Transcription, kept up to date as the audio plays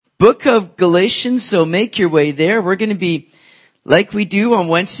book of Galatians, so make your way there. We're going to be, like we do on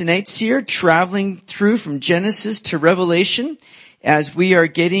Wednesday nights here, traveling through from Genesis to Revelation as we are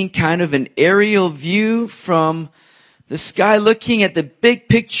getting kind of an aerial view from the sky, looking at the big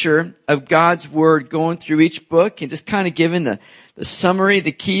picture of God's Word, going through each book and just kind of giving the summary,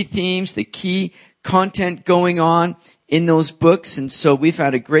 the key themes, the key content going on in those books. And so we've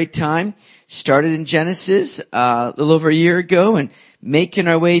had a great time. Started in Genesis a little over a year ago and making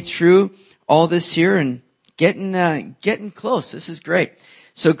our way through all this here and getting close. This is great.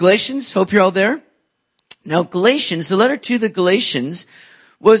 So Galatians, hope you're all there. Now Galatians, the letter to the Galatians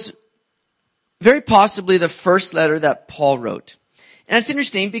was very possibly the first letter that Paul wrote. And it's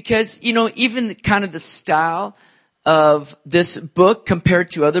interesting because, even kind of the style of this book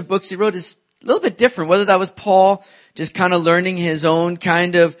compared to other books he wrote is a little bit different. Whether that was Paul just kind of learning his own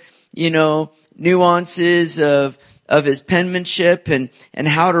kind of, nuances of his penmanship and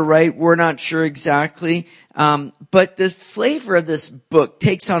how to write, we're not sure exactly. But the flavor of this book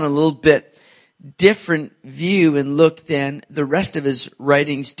takes on a little bit different view and look than the rest of his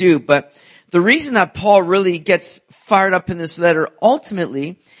writings do. But the reason that Paul really gets fired up in this letter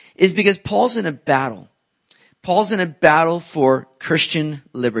ultimately is because Paul's in a battle. Paul's in a battle for Christian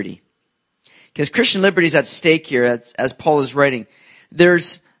liberty. Because Christian liberty is at stake here as Paul is writing.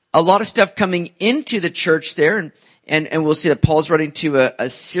 There's a lot of stuff coming into the church there, and we'll see that Paul's writing to a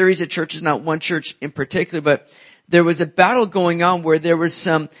series of churches, not one church in particular, but there was a battle going on where there was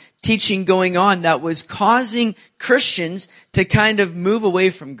some teaching going on that was causing Christians to kind of move away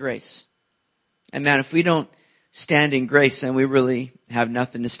from grace. And man, if we don't stand in grace, then we really have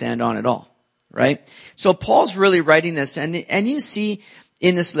nothing to stand on at all, right? So Paul's really writing this, and you see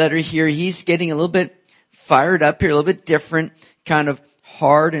in this letter here, he's getting a little bit fired up here, a little bit different kind of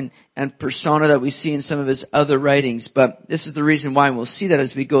hard and persona that we see in some of his other writings. But this is the reason why, and we'll see that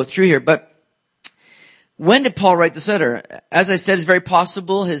as we go through here. But when did Paul write this letter? As I said, it's very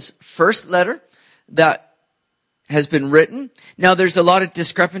possible his first letter that has been written. Now, there's a lot of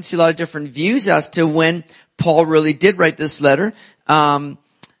discrepancy, a lot of different views as to when Paul really did write this letter.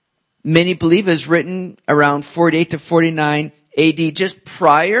 Many believe it was written around 48 to 49 AD, just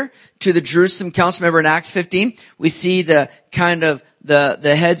prior to the Jerusalem Council. Remember in Acts 15, we see the kind of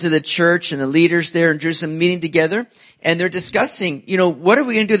the heads of the church and the leaders there in Jerusalem meeting together, and they're discussing, what are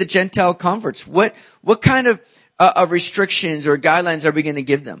we going to do with the Gentile converts? What kind of restrictions or guidelines are we going to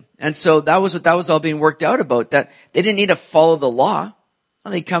give them? And so that was all being worked out about, that they didn't need to follow the law.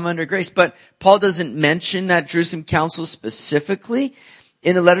 Well, they come under grace. But Paul doesn't mention that Jerusalem Council specifically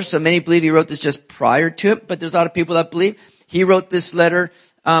in the letter, so many believe he wrote this just prior to it, but there's a lot of people that believe he wrote this letter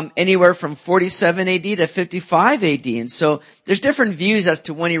anywhere from 47 AD to 55 AD. And so there's different views as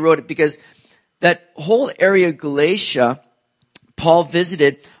to when he wrote it, because that whole area of Galatia, Paul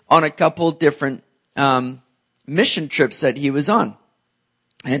visited on a couple different mission trips that he was on.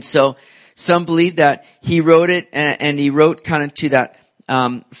 And so some believe that he wrote it, and he wrote kind of to that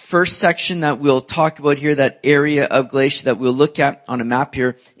first section that we'll talk about here, that area of Galatia that we'll look at on a map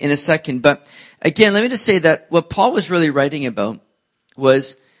here in a second. But again, let me just say that what Paul was really writing about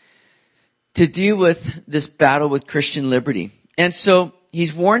was to deal with this battle with Christian liberty. And so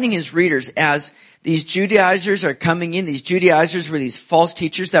he's warning his readers as these Judaizers are coming in. These Judaizers were these false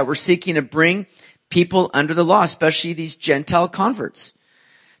teachers that were seeking to bring people under the law, especially these Gentile converts,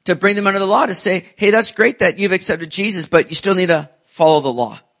 to bring them under the law, to say, hey, that's great that you've accepted Jesus, but you still need to follow the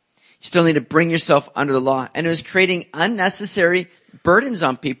law. You still need to bring yourself under the law. And it was creating unnecessary burdens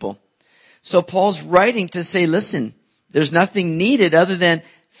on people. So Paul's writing to say, listen, there's nothing needed other than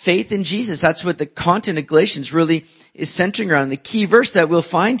faith in Jesus. That's what the content of Galatians really is centering around. The key verse that we'll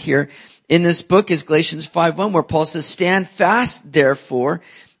find here in this book is Galatians 5:1, where Paul says, stand fast, therefore,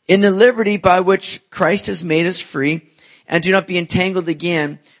 in the liberty by which Christ has made us free, and do not be entangled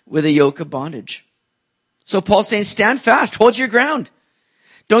again with a yoke of bondage. So Paul's saying, stand fast, hold your ground.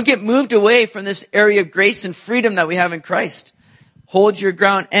 Don't get moved away from this area of grace and freedom that we have in Christ. Hold your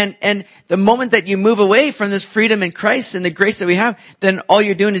ground. And the moment that you move away from this freedom in Christ and the grace that we have, then all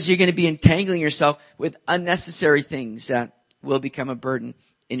you're doing is you're going to be entangling yourself with unnecessary things that will become a burden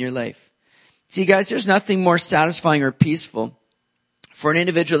in your life. See, guys, there's nothing more satisfying or peaceful for an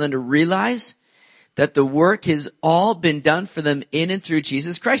individual than to realize that the work has all been done for them in and through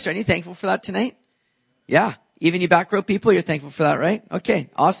Jesus Christ. Are you thankful for that tonight? Yeah. Even you back row people, you're thankful for that, right? Okay.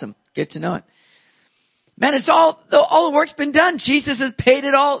 Awesome. Good to know it. Man, it's all the work's been done. Jesus has paid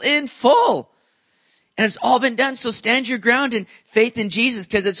it all in full. And it's all been done. So stand your ground in faith in Jesus,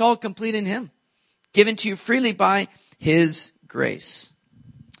 because it's all complete in him, given to you freely by his grace.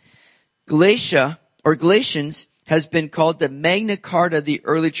 Galatians has been called the Magna Carta of the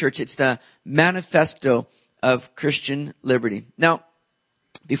early church. It's the manifesto of Christian liberty. Now,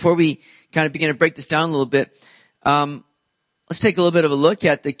 before we kind of begin to break this down a little bit, let's take a little bit of a look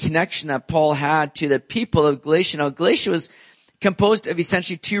at the connection that Paul had to the people of Galatia. Now, Galatia was composed of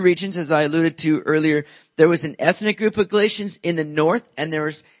essentially two regions, as I alluded to earlier. There was an ethnic group of Galatians in the north, and there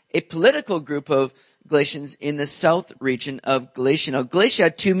was a political group of Galatians in the south region of Galatia. Now, Galatia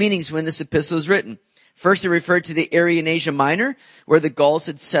had two meanings when this epistle was written. First, it referred to the area in Asia Minor, where the Gauls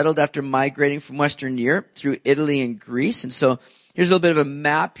had settled after migrating from Western Europe through Italy and Greece. And so here's a little bit of a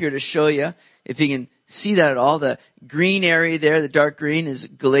map here to show you, if you can see that at all. The green area there, the dark green, is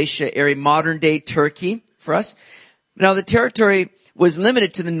Galatia area, modern-day Turkey for us. Now, the territory was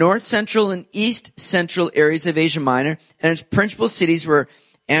limited to the north central and east central areas of Asia Minor, and its principal cities were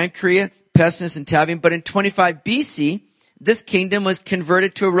Ancyra, Pessinus, and Tavium. But in 25 BC, this kingdom was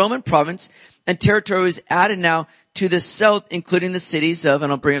converted to a Roman province, and territory was added now to the south, including the cities of,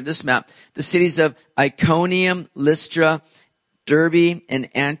 and I'll bring up this map, the cities of Iconium, Lystra, Derbe, and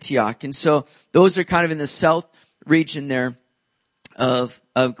Antioch. And so those are kind of in the south region there of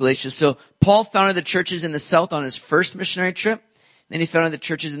Galatia. So Paul founded the churches in the south on his first missionary trip. Then he founded the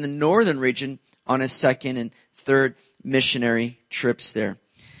churches in the northern region on his second and third missionary trips there.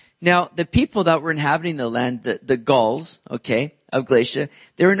 Now, the people that were inhabiting the land, the Gauls, of Galatia,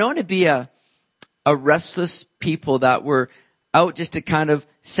 they were known to be a restless people that were out just to kind of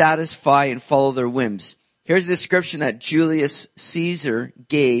satisfy and follow their whims. Here's a description that Julius Caesar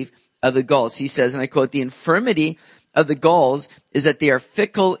gave of the Gauls. He says, and I quote, "The infirmity of the Gauls is that they are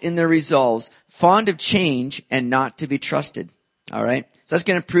fickle in their resolves, fond of change, and not to be trusted." All right? So that's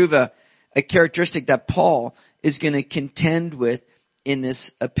going to prove a characteristic that Paul is going to contend with in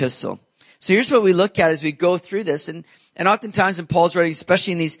this epistle. So here's what we look at as we go through this. And oftentimes in Paul's writing,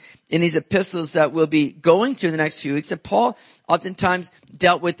 especially in these epistles that we'll be going through in the next few weeks, that Paul oftentimes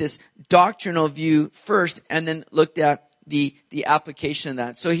dealt with this doctrinal view first and then looked at the application of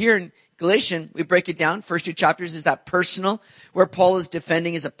that. So here in Galatians, we break it down. First two chapters is that personal, where Paul is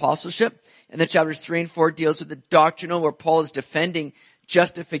defending his apostleship. And then chapters 3 and 4 deals with the doctrinal, where Paul is defending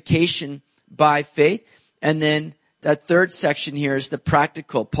justification by faith. And then that third section here is the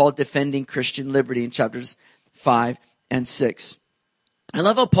practical, Paul defending Christian liberty in chapters 5 and 6. I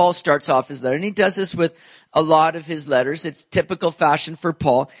love how Paul starts off his letter, and he does this with a lot of his letters. It's typical fashion for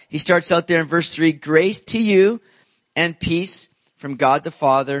Paul. He starts out there in verse 3, "Grace to you and peace from God the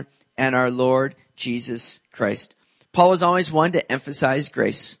Father and our Lord Jesus Christ." Paul was always one to emphasize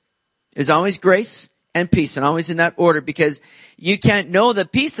grace. There's always grace and peace, and always in that order, because you can't know the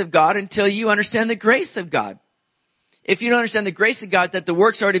peace of God until you understand the grace of God. If you don't understand the grace of God, that the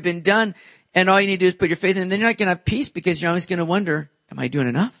work's already been done, and all you need to do is put your faith in Him, then you're not going to have peace, because you're always going to wonder, am I doing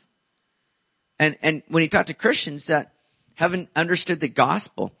enough? And when you talk to Christians that haven't understood the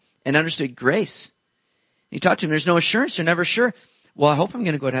gospel and understood grace, you talk to them, there's no assurance, they're never sure. Well, I hope I'm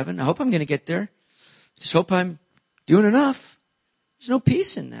going to go to heaven. I hope I'm going to get there. Just hope I'm doing enough. There's no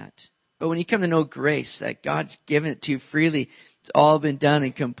peace in that. But when you come to know grace, that God's given it to you freely, it's all been done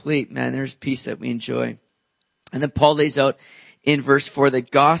and complete, man, there's peace that we enjoy. And then Paul lays out in verse 4 the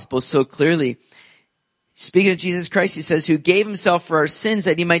gospel so clearly. Speaking of Jesus Christ, he says, "Who gave himself for our sins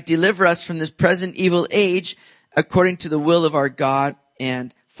that he might deliver us from this present evil age according to the will of our God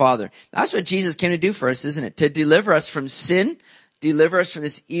and Father." That's what Jesus came to do for us, isn't it? To deliver us from sin, deliver us from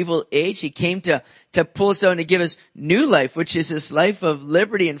this evil age. He came to pull us out and to give us new life, which is this life of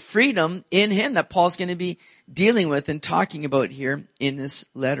liberty and freedom in Him that Paul's going to be dealing with and talking about here in this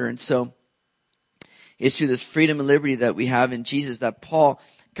letter. And so it's through this freedom and liberty that we have in Jesus that Paul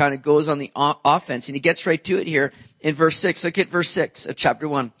kind of goes on the offense. And he gets right to it here in verse 6. Look at verse 6 of chapter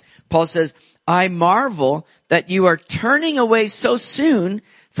 1. Paul says, "I marvel that you are turning away so soon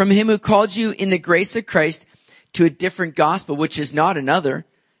from Him who called you in the grace of Christ to a different gospel, which is not another.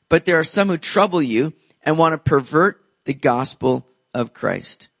 But there are some who trouble you and want to pervert the gospel of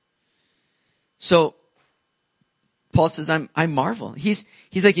Christ." So Paul says, I marvel. He's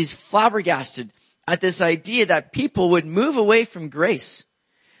flabbergasted at this idea that people would move away from grace,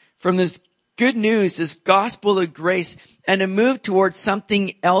 from this good news, this gospel of grace, and to move towards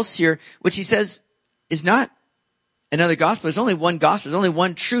something else here, which he says is not another gospel. There's only one gospel. There's only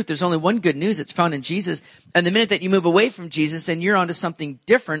one truth. There's only one good news that's found in Jesus. And the minute that you move away from Jesus, then you're onto something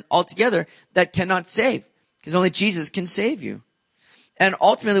different altogether that cannot save, because only Jesus can save you. And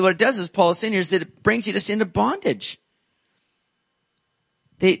ultimately what it does, as Paul is saying here, is that it brings you just into bondage.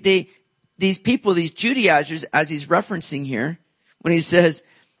 These people, these Judaizers, as he's referencing here, when he says,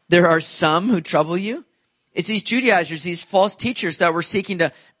 there are some who trouble you, it's these Judaizers, these false teachers that were seeking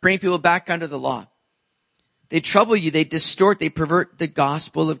to bring people back under the law. They trouble you. They distort. They pervert the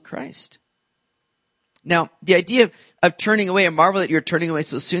gospel of Christ. Now, the idea of turning away, I marvel that you're turning away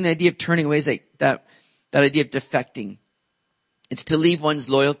so soon. The idea of turning away is like that idea of defecting. It's to leave one's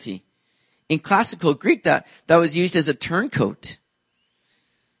loyalty. In classical Greek, that was used as a turncoat.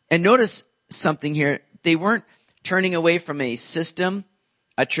 And notice something here. They weren't turning away from a system,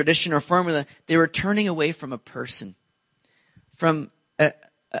 a tradition or formula. They were turning away from a person, from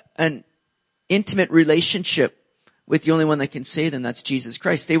an intimate relationship with the only one that can save them. That's Jesus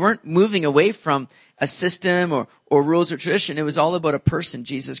Christ. They weren't moving away from a system or rules or tradition. It was all about a person,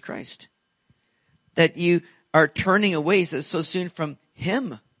 Jesus Christ. That you are turning away so soon from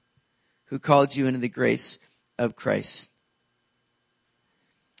him who called you into the grace of Christ.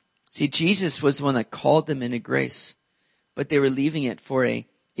 See, Jesus was the one that called them into grace, but they were leaving it for a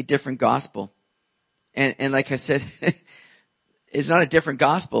different gospel. And like I said, it's not a different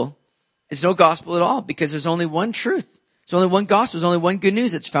gospel. It's no gospel at all, because there's only one truth. There's only one gospel. There's only one good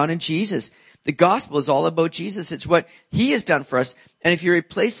news. It's found in Jesus. The gospel is all about Jesus. It's what he has done for us. And if you're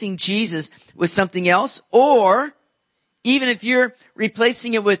replacing Jesus with something else, or even if you're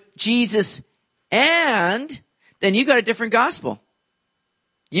replacing it with Jesus then you got a different gospel.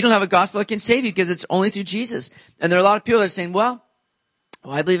 You don't have a gospel that can save you because it's only through Jesus. And there are a lot of people that are saying, well,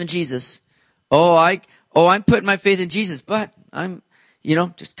 I believe in Jesus. I'm putting my faith in Jesus, but I'm,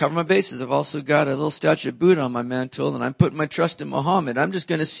 just cover my bases. I've also got a little statue of Buddha on my mantle, and I'm putting my trust in Muhammad. I'm just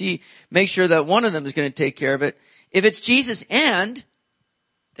going to make sure that one of them is going to take care of it. If it's Jesus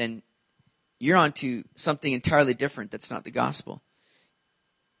then you're onto something entirely different that's not the gospel.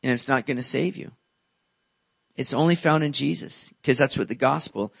 And it's not going to save you. It's only found in Jesus, because that's what the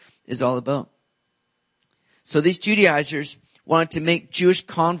gospel is all about. So these Judaizers wanted to make Jewish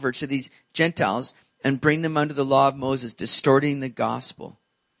converts of these Gentiles and bring them under the law of Moses, distorting the gospel,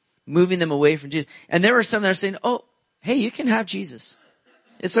 moving them away from Jesus. And there were some that are saying, oh, hey, you can have Jesus.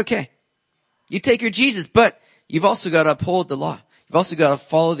 It's okay. You take your Jesus, but you've also got to uphold the law. You've also got to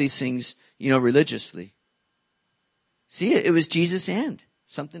follow these things, religiously. See, it was Jesus and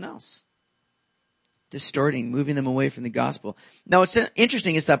something else. Distorting, moving them away from the gospel. Now, what's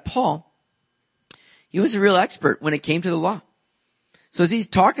interesting is that Paul, he was a real expert when it came to the law. So as he's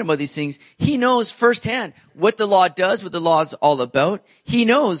talking about these things, he knows firsthand what the law does, what the law is all about. He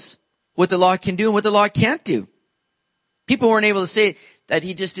knows what the law can do and what the law can't do. People weren't able to say that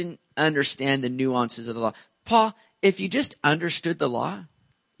he just didn't understand the nuances of the law. Paul, if you just understood the law,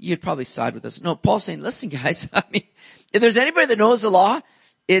 you'd probably side with us. No, Paul's saying, listen, guys, if there's anybody that knows the law,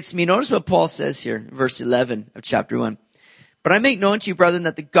 it's me. Notice what Paul says here, verse 11 of chapter 1. But I make known to you, brethren,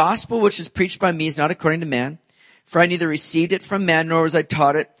 that the gospel which is preached by me is not according to man. For I neither received it from man, nor was I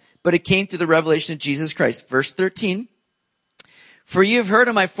taught it, but it came through the revelation of Jesus Christ. Verse 13. For you have heard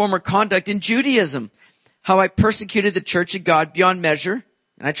of my former conduct in Judaism, how I persecuted the church of God beyond measure,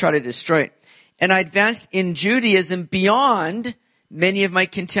 and I tried to destroy it. And I advanced in Judaism beyond many of my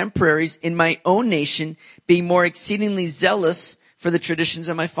contemporaries in my own nation, being more exceedingly zealous for the traditions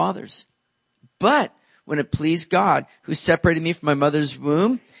of my fathers. But when it pleased God, who separated me from my mother's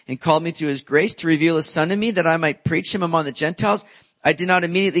womb and called me through his grace to reveal his son to me, that I might preach him among the Gentiles, I did not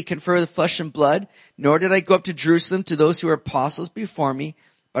immediately confer with flesh and blood, nor did I go up to Jerusalem to those who were apostles before me,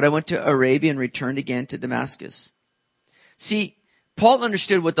 but I went to Arabia and returned again to Damascus. See, Paul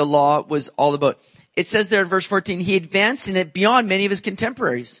understood what the law was all about. It says there in verse 14, he advanced in it beyond many of his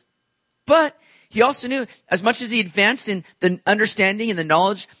contemporaries. But he also knew, as much as he advanced in the understanding and the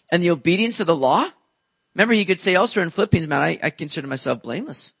knowledge and the obedience of the law, remember, he could say elsewhere in Philippians, man, I consider myself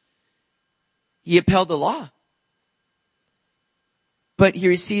blameless. He upheld the law. But he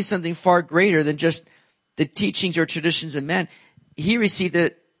received something far greater than just the teachings or traditions of men. He received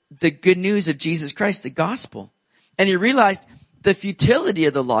the good news of Jesus Christ, the gospel. And he realized the futility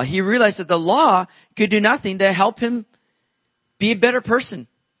of the law. He realized that the law could do nothing to help him be a better person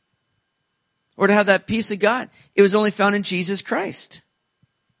or to have that peace of God. It was only found in Jesus Christ.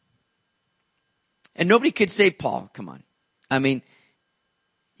 And nobody could say, Paul, come on.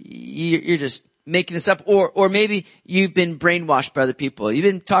 You're just making this up. Or maybe you've been brainwashed by other people. You've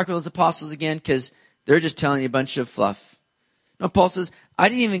been talking to those apostles again because they're just telling you a bunch of fluff. No, Paul says, I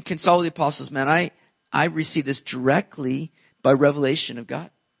didn't even consult with the apostles, man. I received this directly by revelation of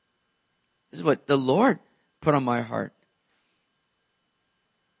God. This is what the Lord put on my heart.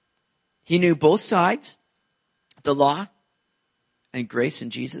 He knew both sides, the law and grace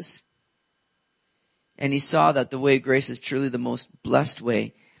in Jesus. And he saw that the way of grace is truly the most blessed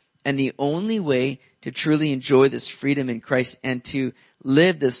way and the only way to truly enjoy this freedom in Christ and to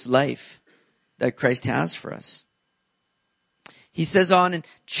live this life that Christ has for us. He says on in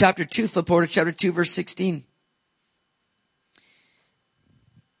chapter 2, flip over to chapter 2, verse 16.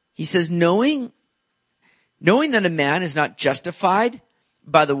 He says, knowing that a man is not justified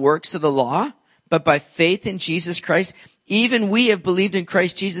by the works of the law, but by faith in Jesus Christ, even we have believed in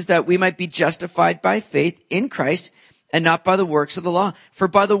Christ Jesus that we might be justified by faith in Christ and not by the works of the law. For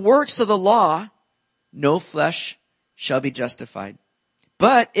by the works of the law, no flesh shall be justified.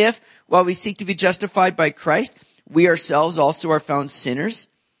 But if, while we seek to be justified by Christ, we ourselves also are found sinners,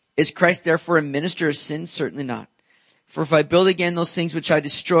 is Christ therefore a minister of sin? Certainly not. For if I build again those things which I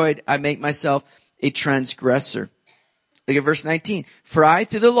destroyed, I make myself a transgressor. Look at verse 19. For I,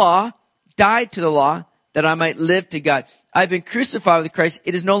 through the law, died to the law, that I might live to God. I've been crucified with Christ.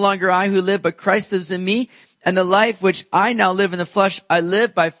 It is no longer I who live, but Christ lives in me. And the life which I now live in the flesh, I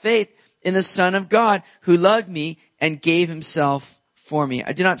live by faith in the Son of God, who loved me and gave himself for me.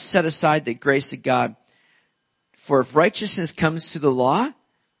 I do not set aside the grace of God. For if righteousness comes through the law,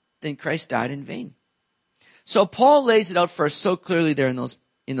 then Christ died in vain. So Paul lays it out for us so clearly there in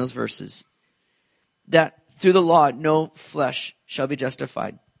those verses, that through the law, no flesh shall be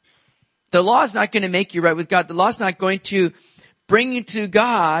justified. The law is not going to make you right with God. The law is not going to bring you to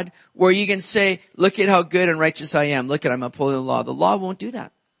God where you can say, look at how good and righteous I am. Look at, I'm upholding the law. The law won't do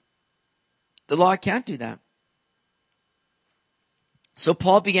that. The law can't do that. So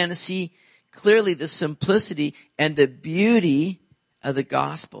Paul began to see clearly the simplicity and the beauty of the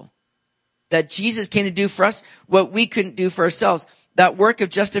gospel. That Jesus came to do for us what we couldn't do for ourselves. That work of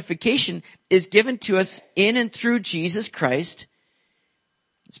justification is given to us in and through Jesus Christ.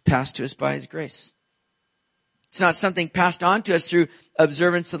 It's passed to us by his grace. It's not something passed on to us through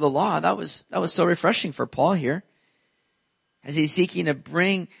observance of the law. That was so refreshing for Paul here, as he's seeking to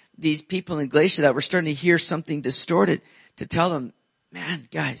bring these people in Galatia that were starting to hear something distorted, to tell them, man,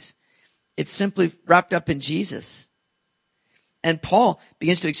 guys, it's simply wrapped up in Jesus. And Paul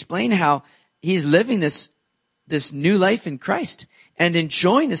begins to explain how he's living this new life in Christ and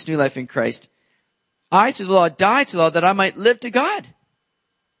enjoying this new life in Christ. I, through the law, died to the law that I might live to God.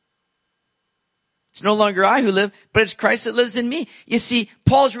 It's no longer I who live, but it's Christ that lives in me. You see,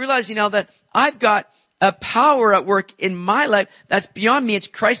 Paul's realizing now that I've got a power at work in my life that's beyond me. It's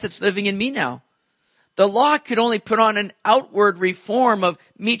Christ that's living in me now. The law could only put on an outward reform of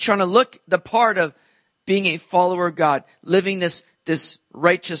me trying to look the part of being a follower of God, living this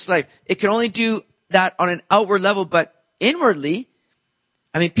righteous life. It can only do that on an outward level, but inwardly,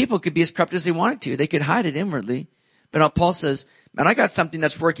 I mean, people could be as corrupt as they wanted to. They could hide it inwardly. But now Paul says, man, I got something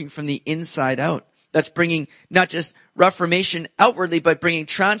that's working from the inside out. That's bringing not just reformation outwardly, but bringing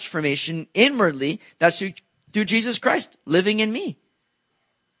transformation inwardly. That's through Jesus Christ living in me.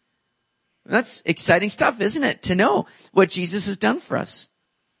 That's exciting stuff, isn't it? To know what Jesus has done for us.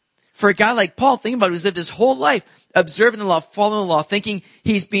 For a guy like Paul, think about it, who's lived his whole life observing the law, following the law, thinking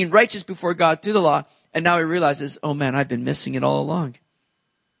he's being righteous before God through the law, and now he realizes, oh man, I've been missing it all along.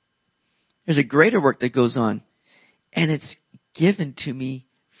 There's a greater work that goes on, and it's given to me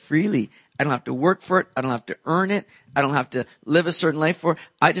freely. I don't have to work for it. I don't have to earn it. I don't have to live a certain life for it.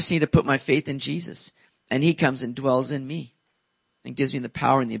 I just need to put my faith in Jesus, and he comes and dwells in me and gives me the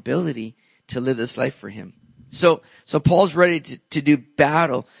power and the ability to live this life for him. So Paul's ready to do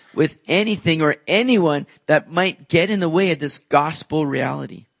battle with anything or anyone that might get in the way of this gospel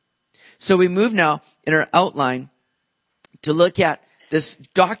reality. So we move now in our outline to look at this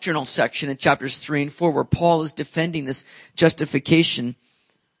doctrinal section in chapters 3 and 4, where Paul is defending this justification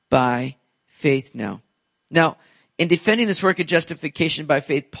by faith now. Now, in defending this work of justification by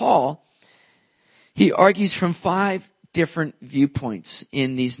faith, Paul, he argues from 5 different viewpoints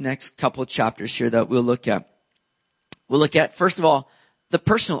in these next couple of chapters here that we'll look at. We'll look at, first of all, the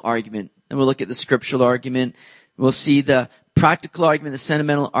personal argument, and we'll look at the scriptural argument. We'll see the practical argument, the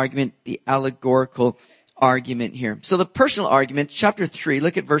sentimental argument, the allegorical argument here. So the personal argument, chapter 3,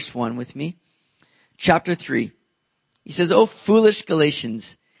 look at verse 1 with me. Chapter 3. He says, "O foolish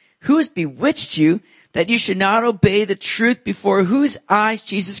Galatians, who has bewitched you that you should not obey the truth, before whose eyes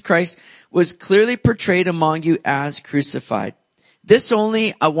Jesus Christ was clearly portrayed among you as crucified? This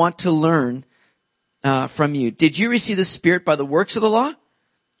only I want to learn from you. Did you receive the Spirit by the works of the law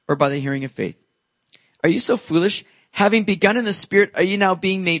or by the hearing of faith? Are you so foolish? Having begun in the Spirit, are you now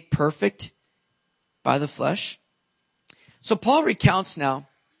being made perfect by the flesh?" So Paul recounts now,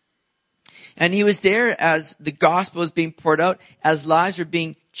 and he was there as the gospel was being poured out, as lives were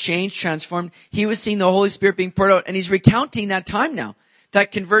being changed, transformed. He was seeing the Holy Spirit being poured out, and he's recounting that time now,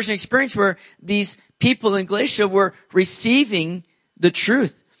 that conversion experience where these people in Galatia were receiving the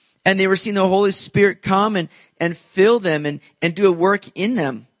truth. And they were seeing the Holy Spirit come and fill them and do a work in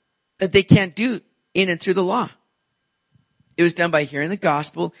them that they can't do in and through the law. It was done by hearing the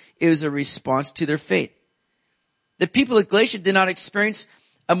gospel. It was a response to their faith. The people of Galatia did not experience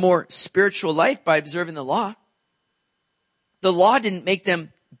a more spiritual life by observing the law. The law didn't make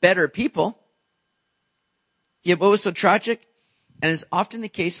them better people. Yet what was so tragic, and is often the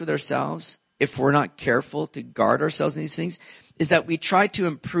case with ourselves, if we're not careful to guard ourselves in these things, is that we try to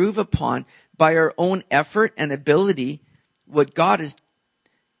improve upon by our own effort and ability what God has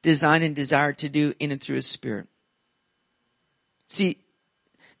designed and desired to do in and through His Spirit. See,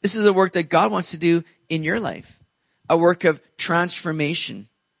 this is a work that God wants to do in your life. A work of transformation.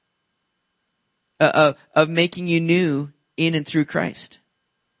 Of making you new in and through Christ.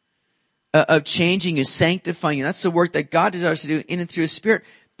 Of changing you, sanctifying you. That's the work that God desires to do in and through His Spirit.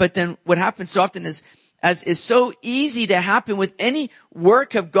 But then what happens so often is, as is so easy to happen with any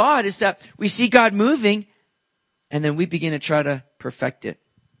work of God, is that we see God moving and then we begin to try to perfect it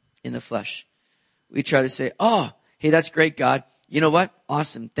in the flesh. We try to say, oh, hey, that's great, God. You know what?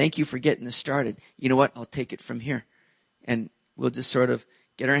 Awesome. Thank you for getting this started. You know what? I'll take it from here. And we'll just sort of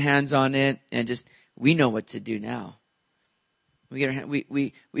get our hands on it and just, we know what to do now.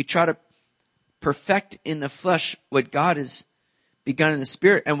 We try to perfect in the flesh what God has begun in the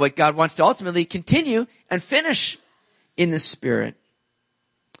Spirit and what God wants to ultimately continue and finish in the Spirit.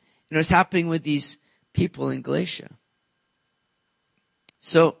 And what's happening with these people in Galatia.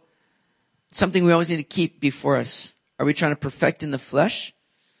 So, something we always need to keep before us. Are we trying to perfect in the flesh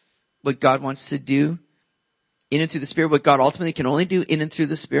what God wants to do in and through the Spirit, what God ultimately can only do in and through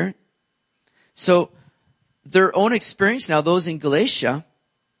the Spirit? So, their own experience now, those in Galatia,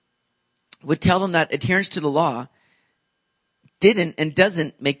 would tell them that adherence to the law didn't and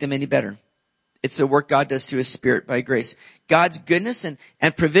doesn't make them any better. It's the work God does through His Spirit by grace. God's goodness and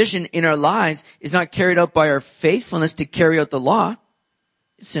provision in our lives is not carried out by our faithfulness to carry out the law.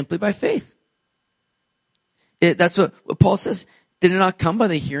 It's simply by faith. That's what Paul says. Did it not come by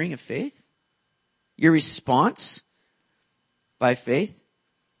the hearing of faith? Your response by faith.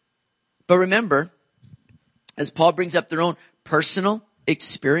 But remember, as Paul brings up their own personal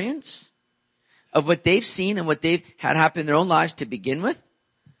experience of what they've seen and what they've had happen in their own lives to begin with,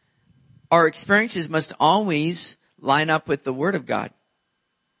 our experiences must always line up with the Word of God.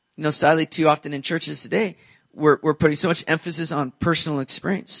 You know, sadly, too often in churches today, we're putting so much emphasis on personal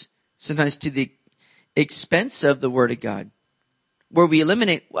experience, sometimes to the expense of the Word of God, where we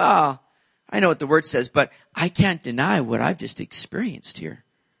eliminate, well, I know what the Word says, but I can't deny what I've just experienced here.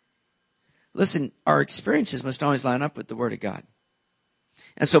 Listen, our experiences must always line up with the Word of God.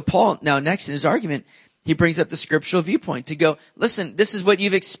 And so Paul, now next in his argument, he brings up the scriptural viewpoint to go, listen, this is what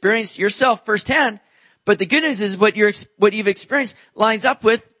you've experienced yourself firsthand, but the good news is what you've experienced lines up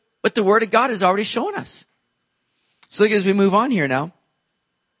with what the Word of God has already shown us. So look as we move on here now.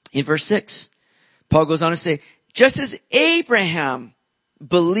 In verse 6, Paul goes on to say, just as Abraham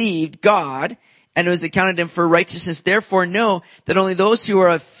believed God and it was accounted him for righteousness, therefore know that only those who are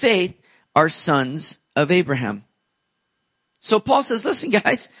of faith are sons of Abraham. So Paul says, listen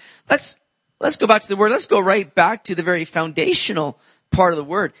guys, let's go back to the Word. Let's go right back to the very foundational part of the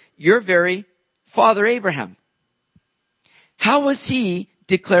Word. Your very father Abraham. How was he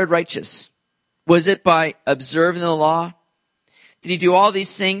declared righteous? Was it by observing the law? Did he do all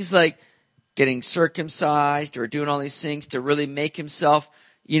these things like getting circumcised or doing all these things to really make himself,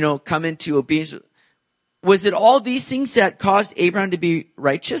 come into obedience? Was it all these things that caused Abraham to be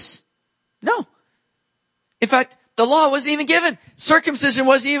righteous? No. In fact, the law wasn't even given. Circumcision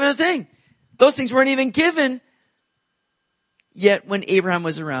wasn't even a thing. Those things weren't even given. Yet when Abraham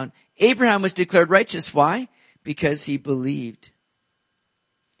was around, Abraham was declared righteous. Why? Because he believed.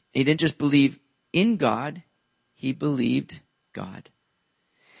 He didn't just believe in God, he believed God.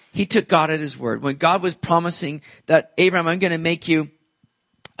 He took God at His word. When God was promising that, Abraham, I'm going to make you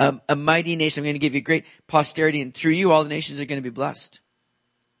a mighty nation. I'm going to give you great posterity, and through you all the nations are going to be blessed.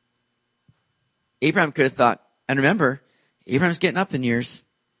 Abraham could have thought, and remember, Abraham's getting up in years.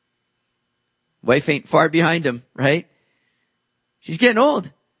 Wife ain't far behind him, right? She's getting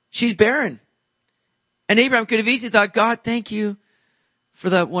old. She's barren. And Abraham could have easily thought, God, thank you for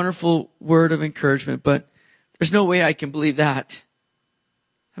that wonderful word of encouragement, but there's no way I can believe that.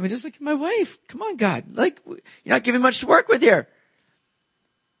 I mean, just look at my wife. Come on, God. You're not giving much to work with here.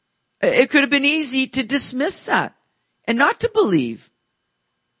 It could have been easy to dismiss that and not to believe.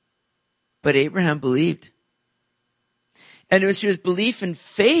 But Abraham believed. And it was through his belief and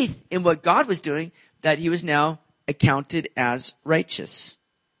faith in what God was doing that he was now accounted as righteous.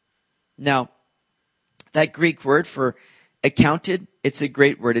 Now, that Greek word for accounted, it's a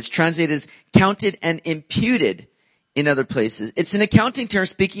great word. It's translated as counted and imputed in other places. It's an accounting term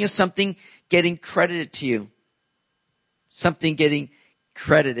speaking of something getting credited to you. Something getting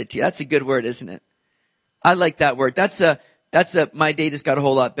credited to you. That's a good word, isn't it? I like that word. That's a my data's got a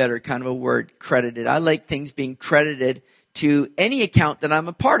whole lot better kind of a word, credited. I like things being credited to any account that I'm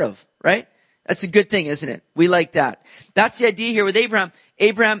a part of, right? That's a good thing, isn't it? We like that. That's the idea here with Abraham.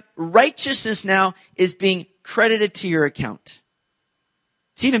 Abraham, righteousness now is being credited to your account.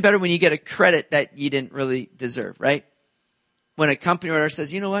 It's even better when you get a credit that you didn't really deserve, right? When a company or whatever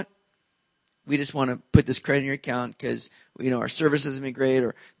says, you know what? We just want to put this credit in your account because, our service hasn't been great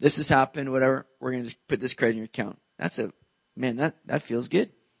or this has happened, whatever. We're going to just put this credit in your account. That feels good.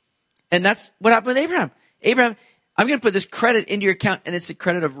 And that's what happened with Abraham. Abraham, I'm going to put this credit into your account, and it's a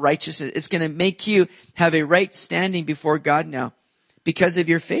credit of righteousness. It's going to make you have a right standing before God now because of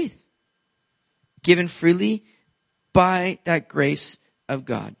your faith, given freely by that grace of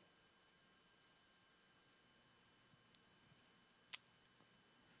God.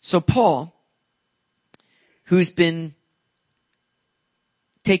 So Paul, who's been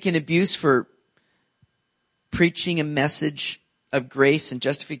taking abuse for preaching a message of grace and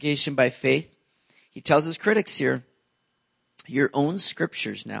justification by faith, he tells his critics here, your own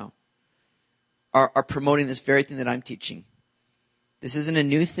scriptures now are promoting this very thing that I'm teaching. This isn't a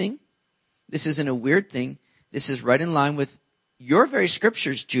new thing. This isn't a weird thing. This is right in line with your very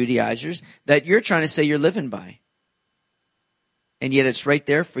scriptures, Judaizers, that you're trying to say you're living by. And yet it's right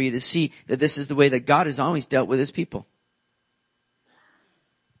there for you to see that this is the way that God has always dealt with his people.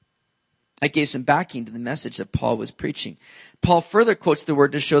 I gave some backing to the message that Paul was preaching. Paul further quotes the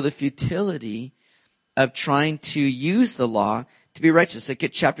word to show the futility of trying to use the law to be righteous. Look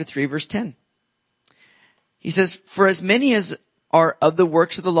at chapter 3, verse 10. He says, for as many as are of the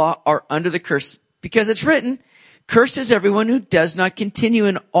works of the law are under the curse, because it's written, cursed is everyone who does not continue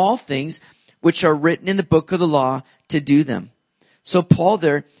in all things which are written in the book of the law to do them. So Paul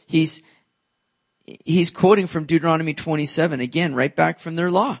there, he's quoting from Deuteronomy 27, again, right back from their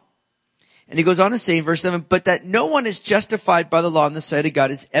law. And he goes on to say in verse 7, but that no one is justified by the law in the sight of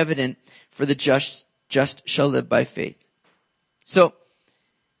God is evident, for the just shall live by faith. So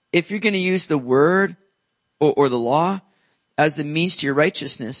if you're going to use the word or the law as the means to your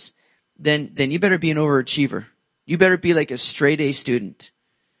righteousness, then you better be an overachiever. You better be like a straight A student.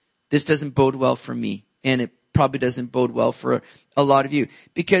 This doesn't bode well for me. And it probably doesn't bode well for a lot of you.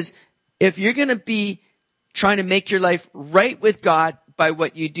 Because if you're going to be trying to make your life right with God by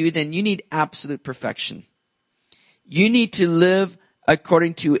what you do, then you need absolute perfection. You need to live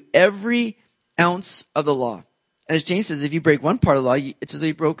according to every ounce of the law. And as James says, if you break one part of the law, it's as though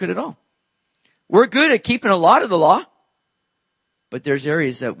you broke it at all. We're good at keeping a lot of the law, but there's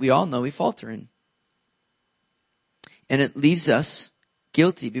areas that we all know we falter in. And it leaves us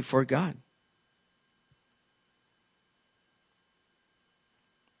guilty before God.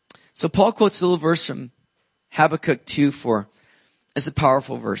 So Paul quotes a little verse from Habakkuk 2:4. It's a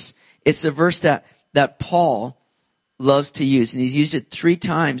powerful verse. It's a verse that Paul loves to use. And he's used it 3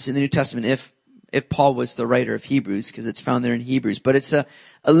 times in the New Testament if Paul was the writer of Hebrews, because it's found there in Hebrews. But it's a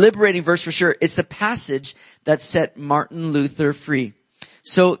liberating verse for sure. It's the passage that set Martin Luther free.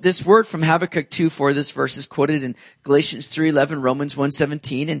 So this word from Habakkuk 2:4, this verse is quoted in Galatians 3:11, Romans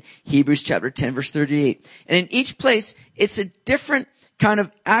 1:17, and Hebrews chapter 10, verse 38. And in each place, it's a different kind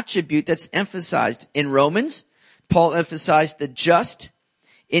of attribute that's emphasized. In Romans, Paul emphasized the just.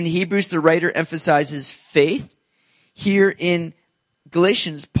 In Hebrews, the writer emphasizes faith. Here in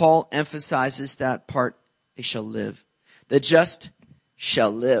Galatians, Paul emphasizes that part, they shall live. The just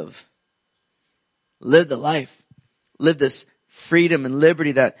shall live. Live the life. Live this freedom and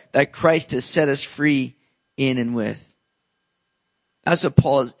liberty that Christ has set us free in and with. That's what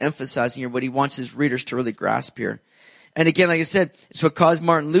Paul is emphasizing here, what he wants his readers to really grasp here. And again, like I said, it's what caused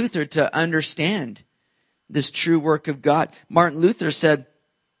Martin Luther to understand this true work of God. Martin Luther said,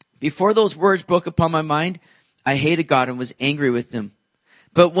 before those words broke upon my mind, I hated God and was angry with him.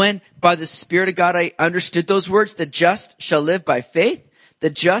 But when by the Spirit of God I understood those words, the just shall live by faith, the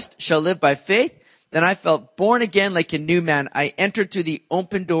just shall live by faith, then I felt born again like a new man. I entered through the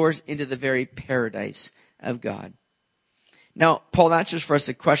open doors into the very paradise of God. Now, Paul answers for us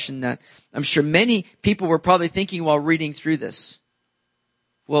a question that I'm sure many people were probably thinking while reading through this.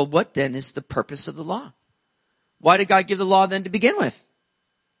 Well, what then is the purpose of the law? Why did God give the law then to begin with?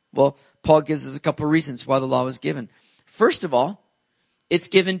 Well, Paul gives us a couple of reasons why the law was given. First of all, it's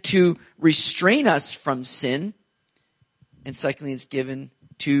given to restrain us from sin. And secondly, it's given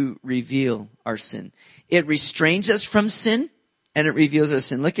to reveal our sin. It restrains us from sin and it reveals our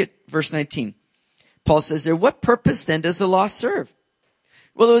sin. Look at verse 19. Paul says there, what purpose then does the law serve?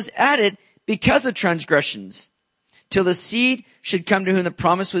 Well, it was added because of transgressions, till the seed should come to whom the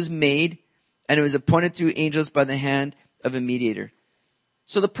promise was made, and it was appointed through angels by the hand of a mediator.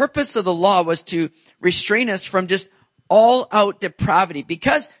 So the purpose of the law was to restrain us from just all out depravity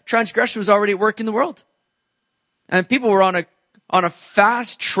because transgression was already at work in the world. And people were on a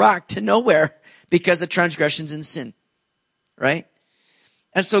fast track to nowhere because of transgressions and sin. Right?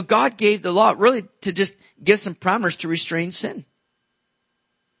 And so God gave the law really to just give some parameters to restrain sin.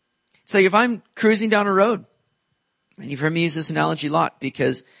 It's like if I'm cruising down a road, and you've heard me use this analogy a lot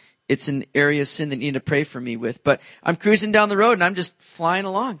because it's an area of sin that you need to pray for me with. But I'm cruising down the road and I'm just flying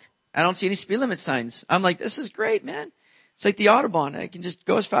along. I don't see any speed limit signs. I'm like, this is great, man. It's like the Autobahn. I can just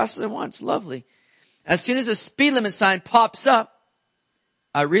go as fast as I want. It's lovely. As soon as a speed limit sign pops up,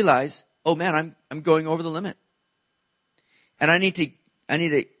 I realize, oh man, I'm going over the limit. And I need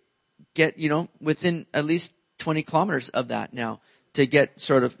to get, within at least 20 kilometers of that now to get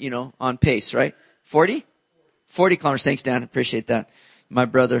sort of, on pace, right? 40 kilometers. Thanks, Dan. Appreciate that. My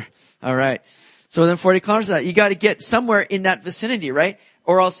brother. All right. So within 40 kilometers of that, you got to get somewhere in that vicinity, right?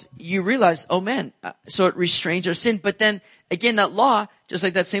 Or else you realize, oh man, so it restrains our sin. But then again, that law, just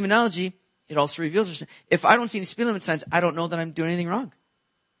like that same analogy, it also reveals our sin. If I don't see any speed limit signs, I don't know that I'm doing anything wrong.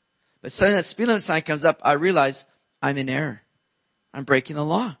 But suddenly that speed limit sign comes up, I realize I'm in error. I'm breaking the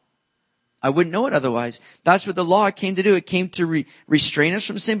law. I wouldn't know it otherwise. That's what the law came to do. It came to restrain us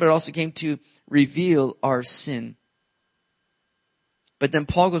from sin, but it also came to reveal our sin. But then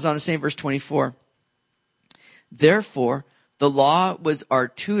Paul goes on to say in verse 24, therefore, the law was our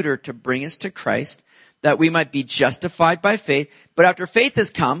tutor to bring us to Christ, that we might be justified by faith. But after faith has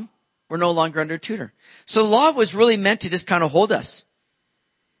come, we're no longer under tutor. So the law was really meant to just kind of hold us,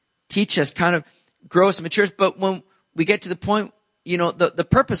 teach us, kind of grow us and mature us. But when we get to the point, the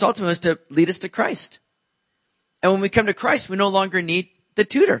purpose ultimately is to lead us to Christ. And when we come to Christ, we no longer need the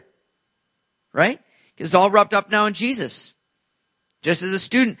tutor. Right? Because it's all wrapped up now in Jesus. Just as a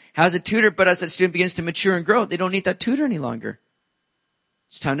student has a tutor, but as that student begins to mature and grow, they don't need that tutor any longer.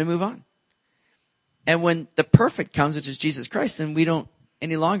 It's time to move on. And when the perfect comes, which is Jesus Christ, then we don't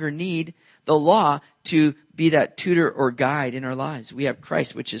any longer need the law to be that tutor or guide in our lives. We have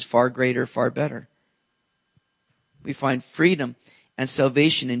Christ, which is far greater, far better. We find freedom and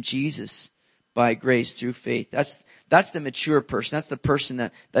salvation in Jesus by grace through faith. That's the mature person. That's the person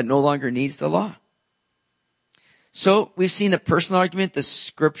that no longer needs the law. So we've seen the personal argument, the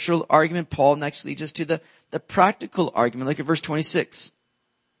scriptural argument. Paul next leads us to the practical argument. Look at verse 26.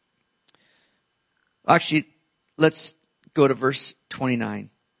 Actually, let's go to verse 29.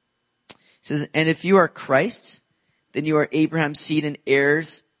 It says, and if you are Christ's, then you are Abraham's seed and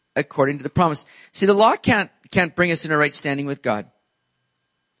heirs according to the promise. See, the law can't bring us in a right standing with God.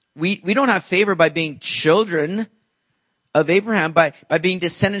 We don't have favor by being children of Abraham, by being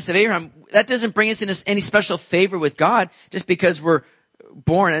descendants of Abraham. That doesn't bring us into any special favor with God just because we're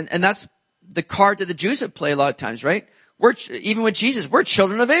born. And that's the card that the Jews would play a lot of times, right? Even with Jesus, we're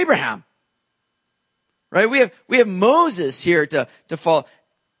children of Abraham. Right? We have Moses here to follow.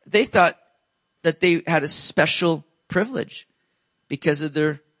 They thought that they had a special privilege because of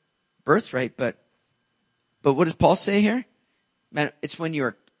their birthright. But what does Paul say here? Man, it's when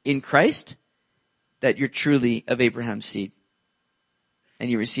you're in Christ that you're truly of Abraham's seed. And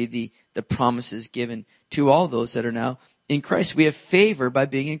you receive the promises given to all those that are now in Christ. We have favor by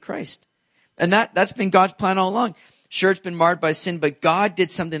being in Christ. And that's been God's plan all along. Sure, it's been marred by sin, but God did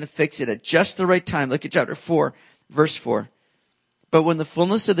something to fix it at just the right time. Look at chapter 4, verse 4. But when the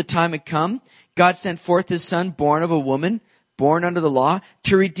fullness of the time had come, God sent forth his son, born of a woman, born under the law,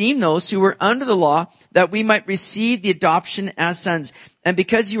 to redeem those who were under the law, that we might receive the adoption as sons. And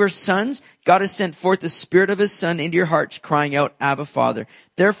because you are sons, God has sent forth the Spirit of his Son into your hearts, crying out, Abba, Father.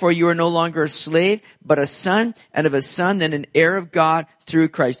 Therefore, you are no longer a slave, but a son, and of a son, then an heir of God through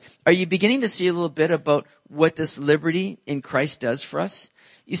Christ. Are you beginning to see a little bit about what this liberty in Christ does for us?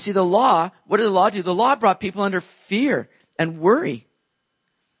 You see, the law, what did the law do? The law brought people under fear and worry.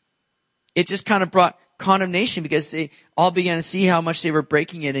 It just kind of brought condemnation because they all began to see how much they were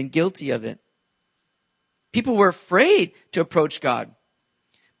breaking it and guilty of it. People were afraid to approach God.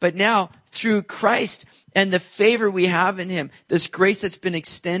 But now, through Christ and the favor we have in him, this grace that's been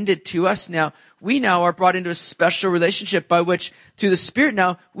extended to us now, we now are brought into a special relationship by which, through the Spirit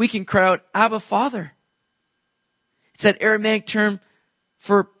now, we can cry out, Abba, Father. It's that Aramaic term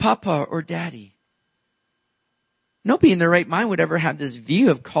for Papa or Daddy. Nobody in their right mind would ever have this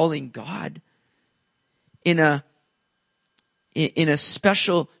view of calling God in a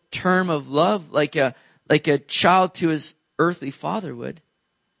special term of love, like a child to his earthly father would.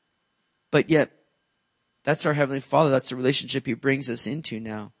 But yet, that's our Heavenly Father. That's the relationship he brings us into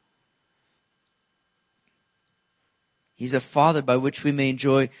now. He's a Father by which we may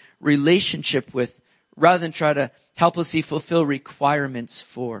enjoy relationship with, rather than try to helplessly fulfill requirements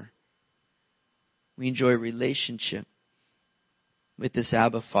for. We enjoy relationship. with this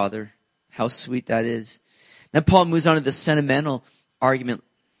Abba Father. How sweet that is. Then Paul moves on to the sentimental argument.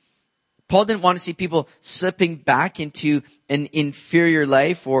 Paul didn't want to see people slipping back into an inferior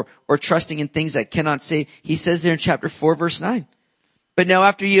life or trusting in things that cannot save. He says there in chapter 4, verse 9. But now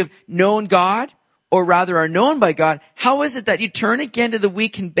after you have known God, or rather are known by God, how is it that you turn again to the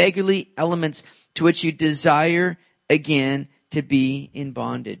weak and beggarly elements to which you desire again to be in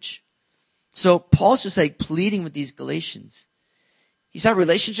bondage? So Paul's just like pleading with these Galatians. He's had a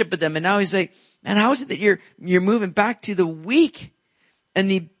relationship with them, and now he's like, man, how is it that you're moving back to the weak and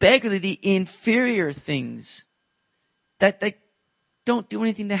the beggarly, the inferior things that don't do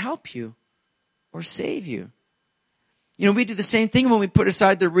anything to help you or save you? You know, we do the same thing when we put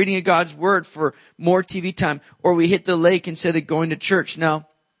aside the reading of God's word for more TV time, or we hit the lake instead of going to church. Now,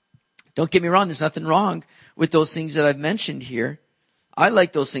 don't get me wrong. There's nothing wrong with those things that I've mentioned here. I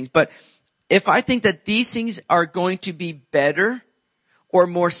like those things. But if I think that these things are going to be better or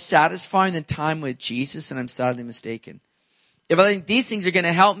more satisfying than time with Jesus, then I'm sadly mistaken. If I think these things are going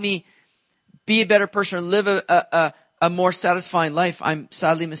to help me be a better person or live a more satisfying life, I'm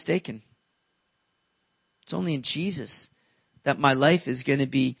sadly mistaken. It's only in Jesus that my life is going to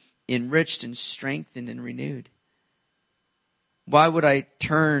be enriched and strengthened and renewed. Why would I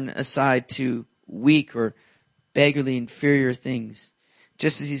turn aside to weak or beggarly inferior things?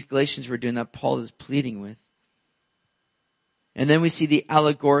 Just as these Galatians were doing that, Paul is pleading with. And then we see the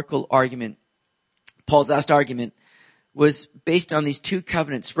allegorical argument. Paul's last argument was based on these two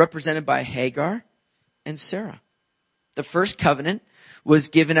covenants represented by Hagar and Sarah. The first covenant was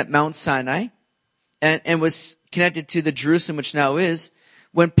given at Mount Sinai and was connected to the Jerusalem which now is.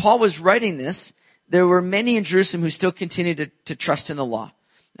 When Paul was writing this, there were many in Jerusalem who still continued to trust in the law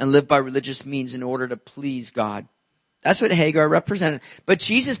and live by religious means in order to please God. That's what Hagar represented. But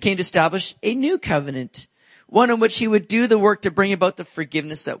Jesus came to establish a new covenant, one in which he would do the work to bring about the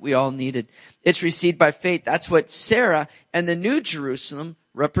forgiveness that we all needed. It's received by faith. That's what Sarah and the New Jerusalem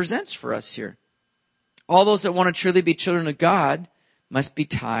represents for us here. All those that want to truly be children of God must be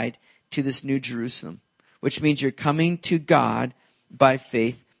tied to this New Jerusalem, which means you're coming to God by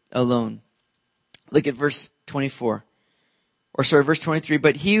faith alone. Look at verse 24. Verse 23.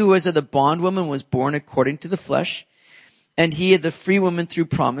 But he who was of the bondwoman was born according to the flesh, and he of the free woman through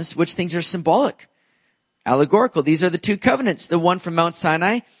promise. Which things are symbolic? Allegorical. These are the two covenants. The one from Mount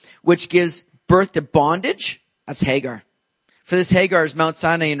Sinai, which gives birth to bondage. That's Hagar. For this Hagar is Mount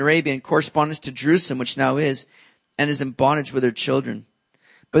Sinai in Arabia, in correspondence to Jerusalem, which now is, and is in bondage with her children.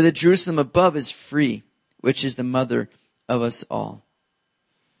 But the Jerusalem above is free, which is the mother of us all.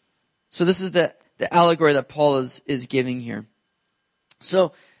 So this is the allegory that Paul is giving here.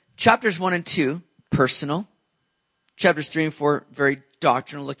 So chapters 1 and 2, personal. Chapters 3 and 4, very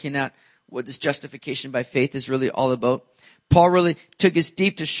doctrinal, looking at what this justification by faith is really all about. Paul really took us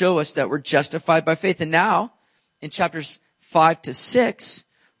deep to show us that we're justified by faith. And now, in chapters 5 to 6,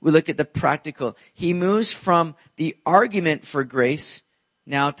 we look at the practical. He moves from the argument for grace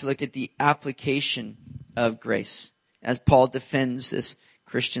now to look at the application of grace as Paul defends this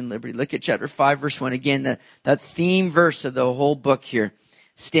Christian liberty. Look at chapter 5, verse 1 again, that theme verse of the whole book here.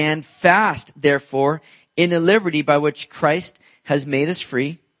 Stand fast, therefore, in the liberty by which Christ has made us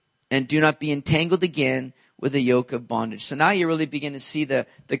free, and do not be entangled again with a yoke of bondage. So now you really begin to see the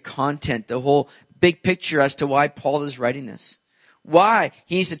content, the whole big picture as to why Paul is writing this. Why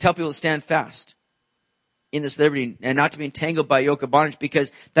he needs to tell people to stand fast in this liberty and not to be entangled by a yoke of bondage,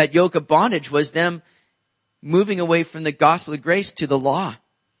 because that yoke of bondage was them moving away from the gospel of grace to the law.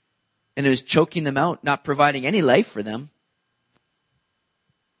 And it was choking them out, not providing any life for them.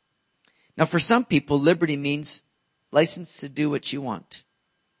 Now, for some people, liberty means license to do what you want.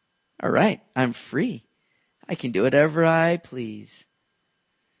 All right, I'm free. I can do whatever I please.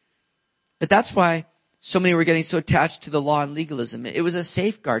 But that's why so many were getting so attached to the law and legalism. It was a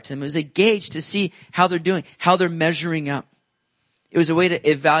safeguard to them. It was a gauge to see how they're doing, how they're measuring up. It was a way to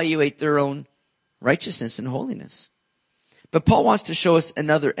evaluate their own righteousness and holiness. But Paul wants to show us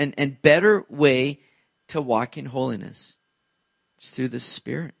another and better way to walk in holiness. It's through the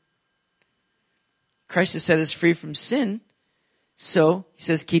Spirit. Christ has set us free from sin. So, he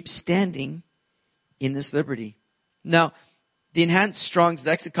says, keep standing in this liberty. Now, the Enhanced Strong's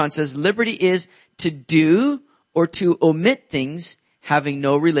Lexicon says, liberty is to do or to omit things having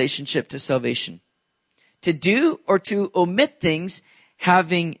no relationship to salvation. To do or to omit things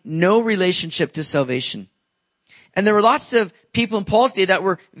having no relationship to salvation. And there were lots of people in Paul's day that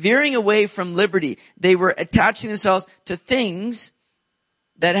were veering away from liberty. They were attaching themselves to things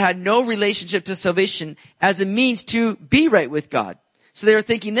that had no relationship to salvation as a means to be right with God. So they were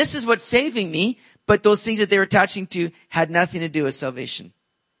thinking, this is what's saving me, but those things that they were attaching to had nothing to do with salvation.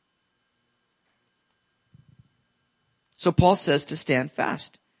 So Paul says to stand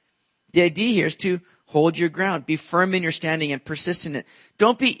fast. The idea here is to hold your ground, be firm in your standing and persist in it.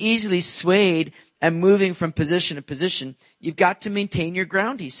 Don't be easily swayed and moving from position to position. You've got to maintain your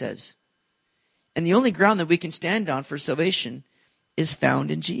ground, he says. And the only ground that we can stand on for salvation is found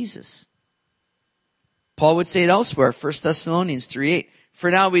in Jesus. Paul would say it elsewhere, 1 Thessalonians 3:8.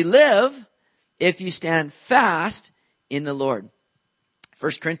 For now we live if you stand fast in the Lord.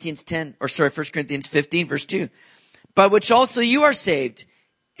 1 Corinthians 15, verse 2. By which also you are saved,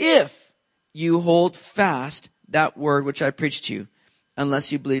 if you hold fast that word which I preached to you,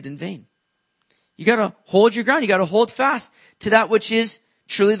 unless you believed in vain. You got to hold your ground. You got to hold fast to that which is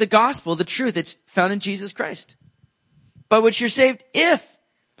truly the gospel, the truth. It's found in Jesus Christ. By which you're saved if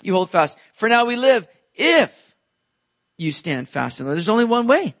you hold fast. For now we live if you stand fast in the Lord. There's only one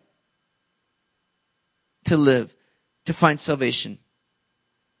way to live, to find salvation.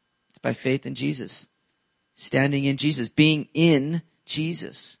 It's by faith in Jesus. Standing in Jesus. Being in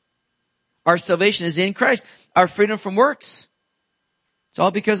Jesus. Our salvation is in Christ. Our freedom from works. It's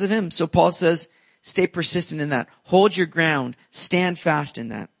all because of him. So Paul says, stay persistent in that. Hold your ground. Stand fast in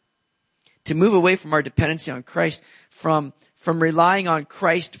that. To move away from our dependency on Christ, from relying on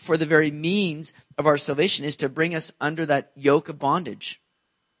Christ for the very means of our salvation, is to bring us under that yoke of bondage.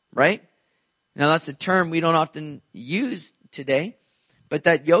 Right? Now that's a term we don't often use today, but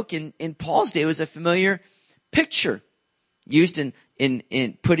that yoke in Paul's day was a familiar picture used in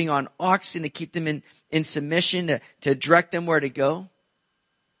putting on oxen to keep them in submission, to direct them where to go.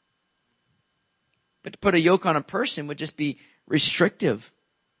 But to put a yoke on a person would just be restrictive,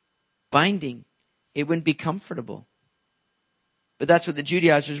 binding. It wouldn't be comfortable. But that's what the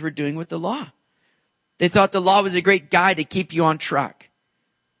Judaizers were doing with the law. They thought the law was a great guide to keep you on track,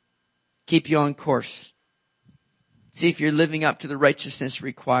 keep you on course. See if you're living up to the righteousness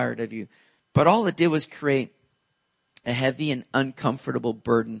required of you. But all it did was create a heavy and uncomfortable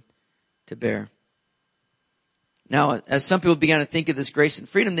burden to bear. Now, as some people began to think of this grace and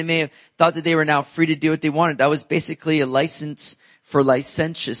freedom, they may have thought that they were now free to do what they wanted. That was basically a license for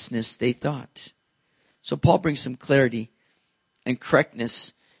licentiousness, they thought. So Paul brings some clarity and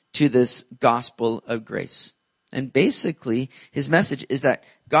correctness to this gospel of grace. And basically, his message is that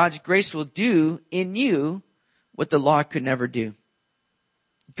God's grace will do in you what the law could never do.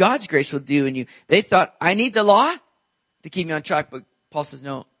 God's grace will do in you. They thought, I need the law to keep me on track. But Paul says,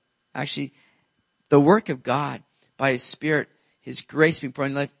 no, actually, the work of God by his Spirit, his grace being poured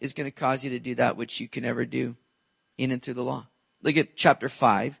in life, is going to cause you to do that which you can never do in and through the law. Look at chapter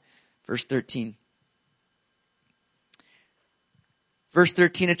 5, verse 13. Verse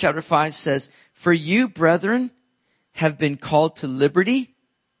 13 of chapter 5 says, for you, brethren, have been called to liberty.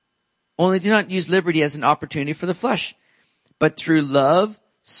 Only do not use liberty as an opportunity for the flesh, but through love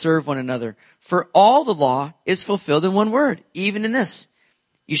serve one another. For all the law is fulfilled in one word, even in this: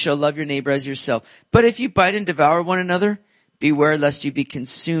 you shall love your neighbor as yourself. But if you bite and devour one another, beware lest you be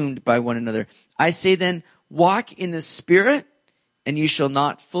consumed by one another. I say then, walk in the Spirit, and you shall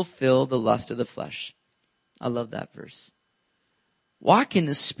not fulfill the lust of the flesh. I love that verse. Walk in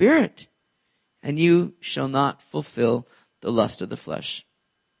the Spirit, and you shall not fulfill the lust of the flesh.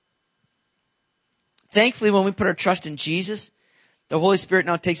 Thankfully, when we put our trust in Jesus, the Holy Spirit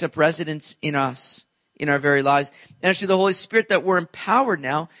now takes up residence in us, in our very lives. And it's through the Holy Spirit that we're empowered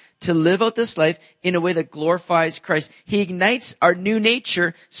now to live out this life in a way that glorifies Christ. He ignites our new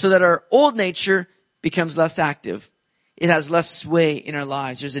nature so that our old nature becomes less active. It has less sway in our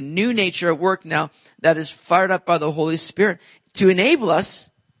lives. There's a new nature at work now that is fired up by the Holy Spirit to enable us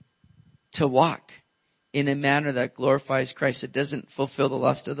to walk in a manner that glorifies Christ. It doesn't fulfill the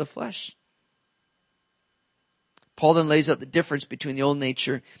lust of the flesh. Paul then lays out the difference between the old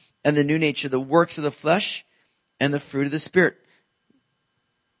nature and the new nature, the works of the flesh and the fruit of the Spirit.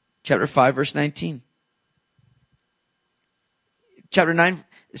 Chapter 5, verse 19.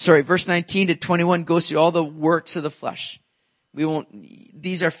 Verse 19 to 21 goes through all the works of the flesh.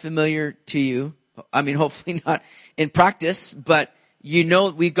 These are familiar to you. I mean, hopefully not in practice, but you know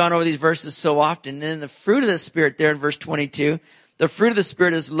we've gone over these verses so often. And then the fruit of the Spirit there in verse 22, the fruit of the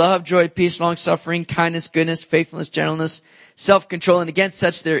Spirit is love, joy, peace, long-suffering, kindness, goodness, faithfulness, gentleness, self-control, and against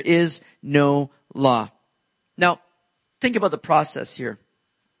such there is no law. Now, think about the process here.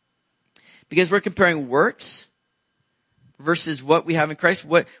 Because we're comparing works versus what we have in Christ.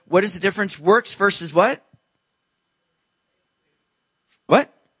 What is the difference? Works versus what?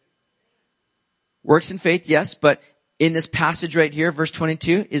 What? Works and faith, yes, but in this passage right here, verse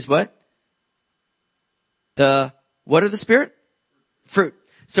 22 is what? What of the Spirit? Fruit.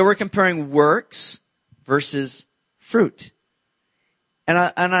 So we're comparing works versus fruit. And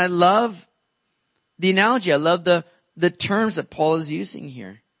I love the analogy. I love the terms that Paul is using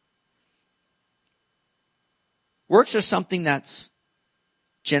here. Works are something that's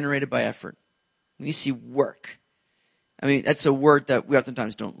generated by effort. When you see work, I mean, that's a word that we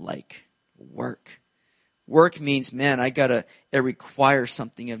oftentimes don't like. Work. Work means, man, it requires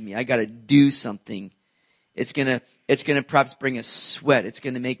something of me. I gotta do something. It's gonna perhaps bring a sweat. It's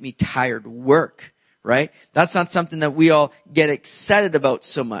gonna make me tired. Work, right? That's not something that we all get excited about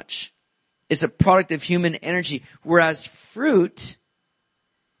so much. It's a product of human energy. Whereas fruit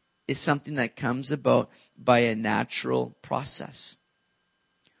is something that comes about by a natural process.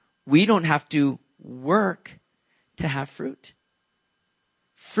 We don't have to work to have fruit.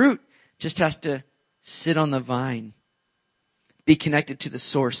 Fruit just has to sit on the vine, be connected to the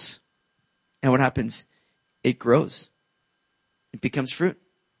source. And what happens? It grows. It becomes fruit.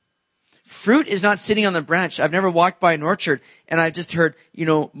 Fruit is not sitting on the branch. I've never walked by an orchard and I just heard,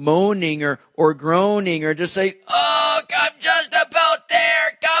 moaning or groaning or just say, oh, I'm just about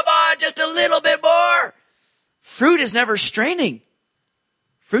there. Come on, just a little bit more. Fruit is never straining.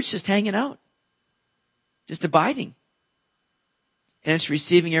 Fruit's just hanging out, just abiding. And it's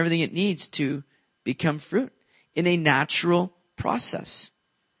receiving everything it needs to become fruit in a natural process.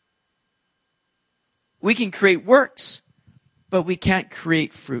 We can create works, but we can't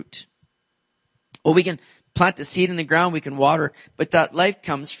create fruit. Or we can plant the seed in the ground, we can water, but that life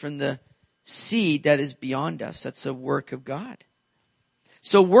comes from the seed that is beyond us. That's a work of God.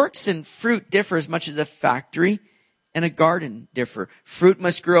 So works and fruit differ as much as a factory and a garden differ. Fruit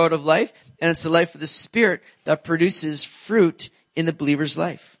must grow out of life, and it's the life of the Spirit that produces fruit in the believer's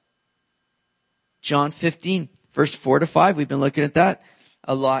life. John 15, verse 4-5. We've been looking at that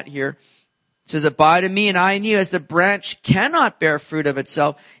a lot here. It says, abide in me and I in you, as the branch cannot bear fruit of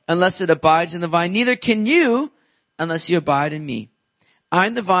itself unless it abides in the vine. Neither can you unless you abide in me. I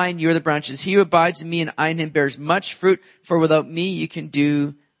am the vine, you are the branches. He who abides in me and I in him bears much fruit, for without me you can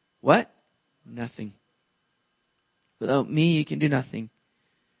do what? Nothing. Without me you can do nothing.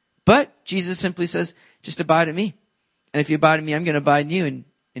 But Jesus simply says, just abide in me. And if you abide in me, I'm going to abide in you,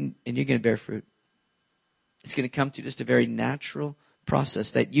 and you're going to bear fruit. It's going to come through just a very natural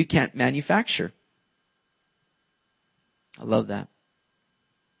process that you can't manufacture. I love that.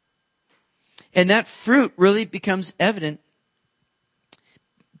 And that fruit really becomes evident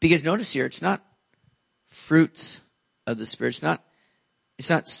because notice here, it's not fruits of the Spirit. It's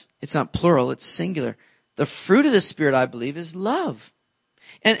not plural, it's singular. The fruit of the Spirit, I believe, is love.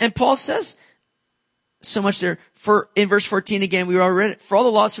 And Paul says so much there. In verse 14 again, we already read it. For all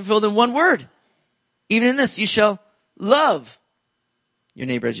the law is fulfilled in one word. Even in this, you shall love your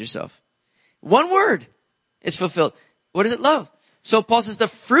neighbor as yourself. One word is fulfilled. What is it? Love. So Paul says the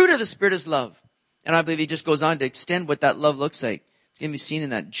fruit of the Spirit is love. And I believe he just goes on to extend what that love looks like. It's going to be seen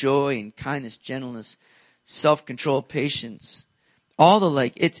in that joy and kindness, gentleness, self-control, patience, all the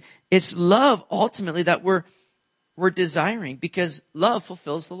like. It's love ultimately that we're desiring because love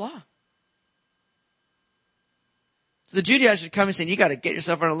fulfills the law. So the Judaizers come and saying, you got to get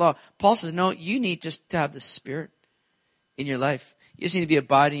yourself under the law. Paul says, no, you need just to have the Spirit in your life. You just need to be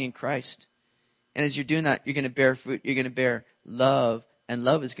abiding in Christ. And as you're doing that, you're going to bear fruit. You're going to bear love. And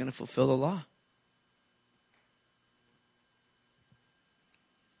love is going to fulfill the law.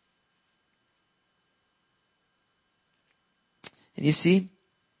 And you see,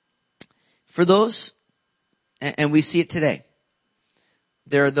 for those, and we see it today,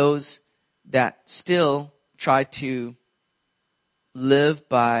 there are those that still try to live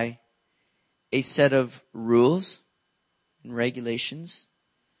by a set of rules and regulations.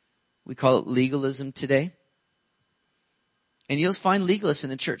 We call it legalism today. And you'll find legalists in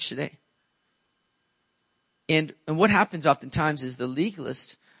the church today. And what happens oftentimes is the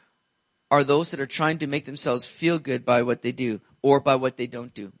legalists are those that are trying to make themselves feel good by what they do or by what they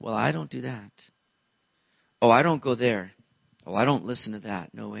don't do. Well, I don't do that. Oh, I don't go there. Oh, I don't listen to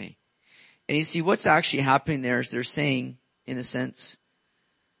that. No way. And you see, what's actually happening there is they're saying, in a sense,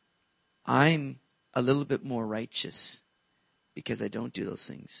 I'm a little bit more righteous because I don't do those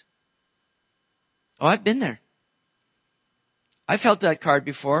things. Oh, I've been there. I've held that card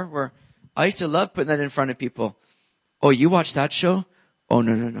before where I used to love putting that in front of people. Oh, you watch that show? Oh,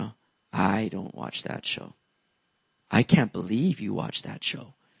 no. I don't watch that show. I can't believe you watch that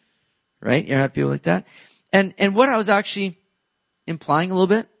show. Right? You ever have people like that? And what I was actually implying a little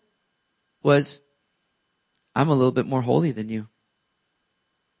bit was I'm a little bit more holy than you.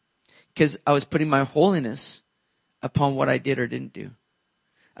 Because I was putting my holiness upon what I did or didn't do.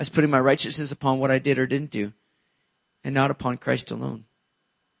 I was putting my righteousness upon what I did or didn't do. And not upon Christ alone.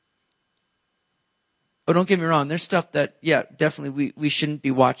 Oh, don't get me wrong. There's stuff that, yeah, definitely we shouldn't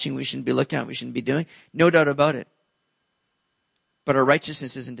be watching, we shouldn't be looking at, we shouldn't be doing. No doubt about it. But our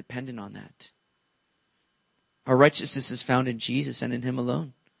righteousness isn't dependent on that. Our righteousness is found in Jesus and in Him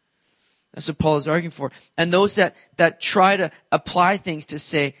alone. That's what Paul is arguing for. And those that try to apply things to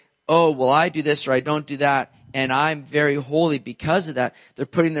say, oh, well, I do this or I don't do that, and I'm very holy because of that, they're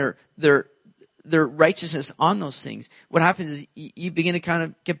putting their righteousness on those things. What happens is you begin to kind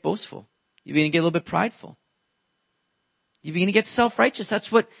of get boastful. You begin to get a little bit prideful. You begin to get self-righteous.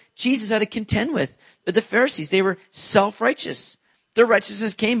 That's what Jesus had to contend with. But the Pharisees, they were self-righteous. Their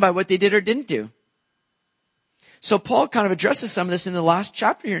righteousness came by what they did or didn't do. So Paul kind of addresses some of this in the last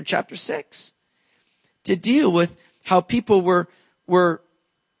chapter here, in chapter 6, to deal with how people were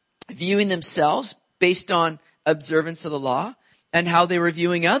viewing themselves based on observance of the law and how they were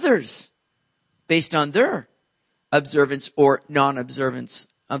viewing others based on their observance or non-observance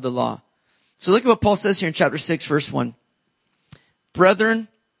of the law. So look at what Paul says here in chapter 6, verse 1. Brethren,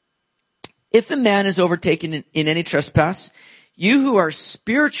 if a man is overtaken in any trespass, you who are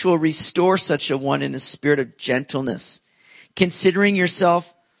spiritual restore such a one in a spirit of gentleness, considering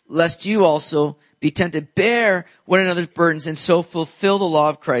yourself, lest you also be tempted. Bear one another's burdens and so fulfill the law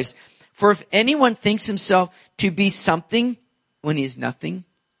of Christ. For if anyone thinks himself to be something when he is nothing,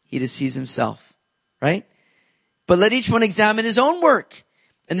 he deceives himself. Right? But let each one examine his own work,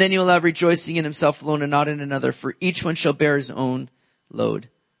 and then you will have rejoicing in himself alone and not in another, for each one shall bear his own load.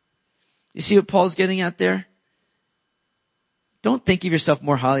 You see what Paul's getting at there? Don't think of yourself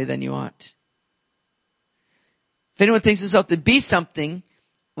more highly than you ought. If anyone thinks himself to be something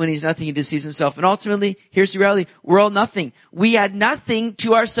when he's nothing, he deceives himself. And ultimately, here's the reality. We're all nothing. We add nothing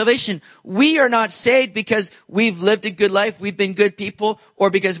to our salvation. We are not saved because we've lived a good life, we've been good people, or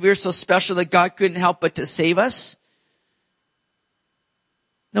because we're so special that God couldn't help but to save us.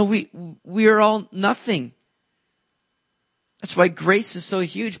 No, we are all nothing. That's why grace is so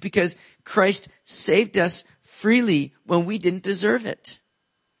huge, because Christ saved us freely when we didn't deserve it.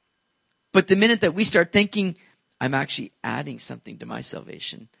 But the minute that we start thinking, I'm actually adding something to my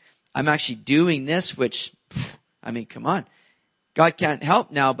salvation, I'm actually doing this, which, I mean, come on. God can't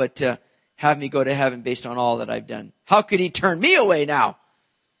help now but to have me go to heaven based on all that I've done. How could He turn me away now?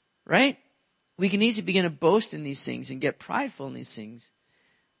 Right? We can easily begin to boast in these things and get prideful in these things.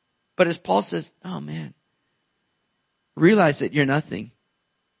 But as Paul says, oh man, realize that you're nothing.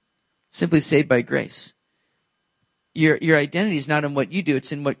 Simply saved by grace. Your identity is not in what you do,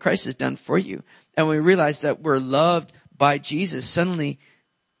 it's in what Christ has done for you. And when we realize that we're loved by Jesus, suddenly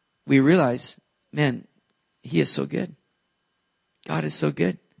we realize, man, He is so good. God is so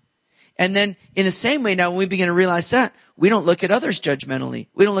good. And then in the same way, now when we begin to realize that, we don't look at others judgmentally.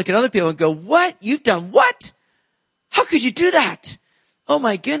 We don't look at other people and go, what? You've done what? How could you do that? Oh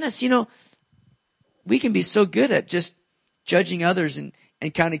my goodness, we can be so good at just judging others and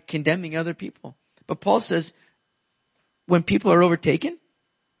kind of condemning other people. But Paul says, when people are overtaken,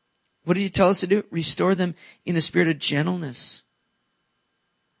 what did He tell us to do? Restore them in a spirit of gentleness.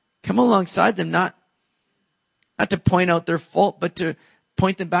 Come alongside them, not to point out their fault, but to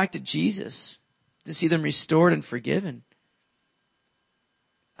point them back to Jesus, to see them restored and forgiven.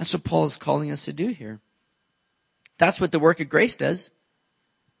 That's what Paul is calling us to do here. That's what the work of grace does.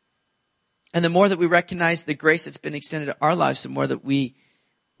 And the more that we recognize the grace that's been extended to our lives, the more that we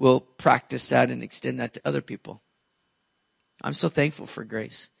will practice that and extend that to other people. I'm so thankful for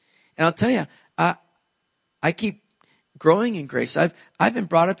grace. And I'll tell you, I keep growing in grace. I've been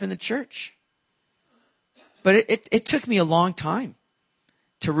brought up in the church. But it took me a long time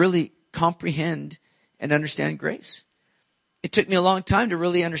to really comprehend and understand grace. It took me a long time to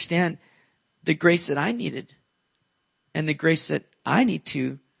really understand the grace that I needed and the grace that I need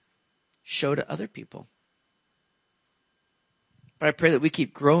to show to other people. But I pray that we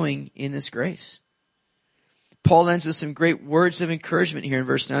keep growing in this grace. Paul ends with some great words of encouragement here in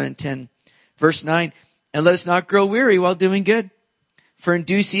verse 9 and 10. Verse 9, and let us not grow weary while doing good, for in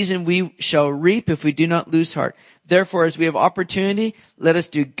due season we shall reap if we do not lose heart. Therefore, as we have opportunity, let us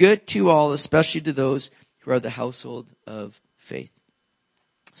do good to all, especially to those who are the household of faith.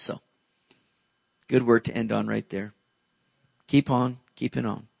 So, good word to end on right there. Keep on keeping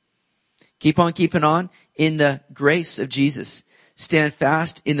on. Keep on keeping on in the grace of Jesus. Stand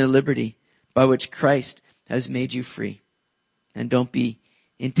fast in the liberty by which Christ has made you free. And don't be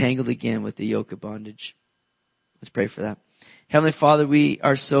entangled again with the yoke of bondage. Let's pray for that. Heavenly Father, we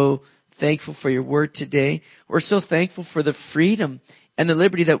are so thankful for your word today. We're so thankful for the freedom and the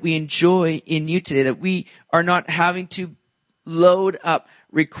liberty that we enjoy in you today, that we are not having to load up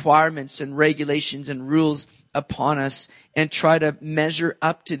requirements and regulations and rules upon us and try to measure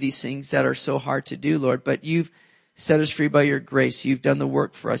up to these things that are so hard to do, Lord. But you've set us free by your grace. You've done the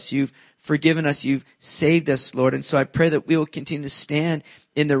work for us. You've forgiven us. You've saved us, Lord. And so I pray that we will continue to stand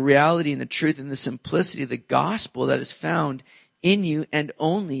in the reality and the truth and the simplicity of the gospel that is found in you and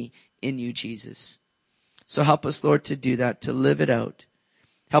only in you, Jesus. So help us, Lord, to do that, to live it out.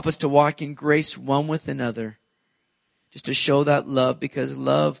 Help us to walk in grace one with another. Just to show that love, because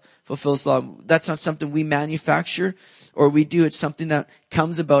love fulfills law. That's not something we manufacture or we do. It's something that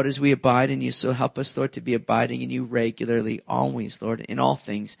comes about as we abide in you. So help us, Lord, to be abiding in you regularly, always, Lord, in all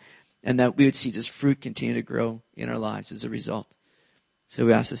things. And that we would see this fruit continue to grow in our lives as a result. So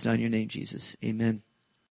we ask this now in your name, Jesus. Amen.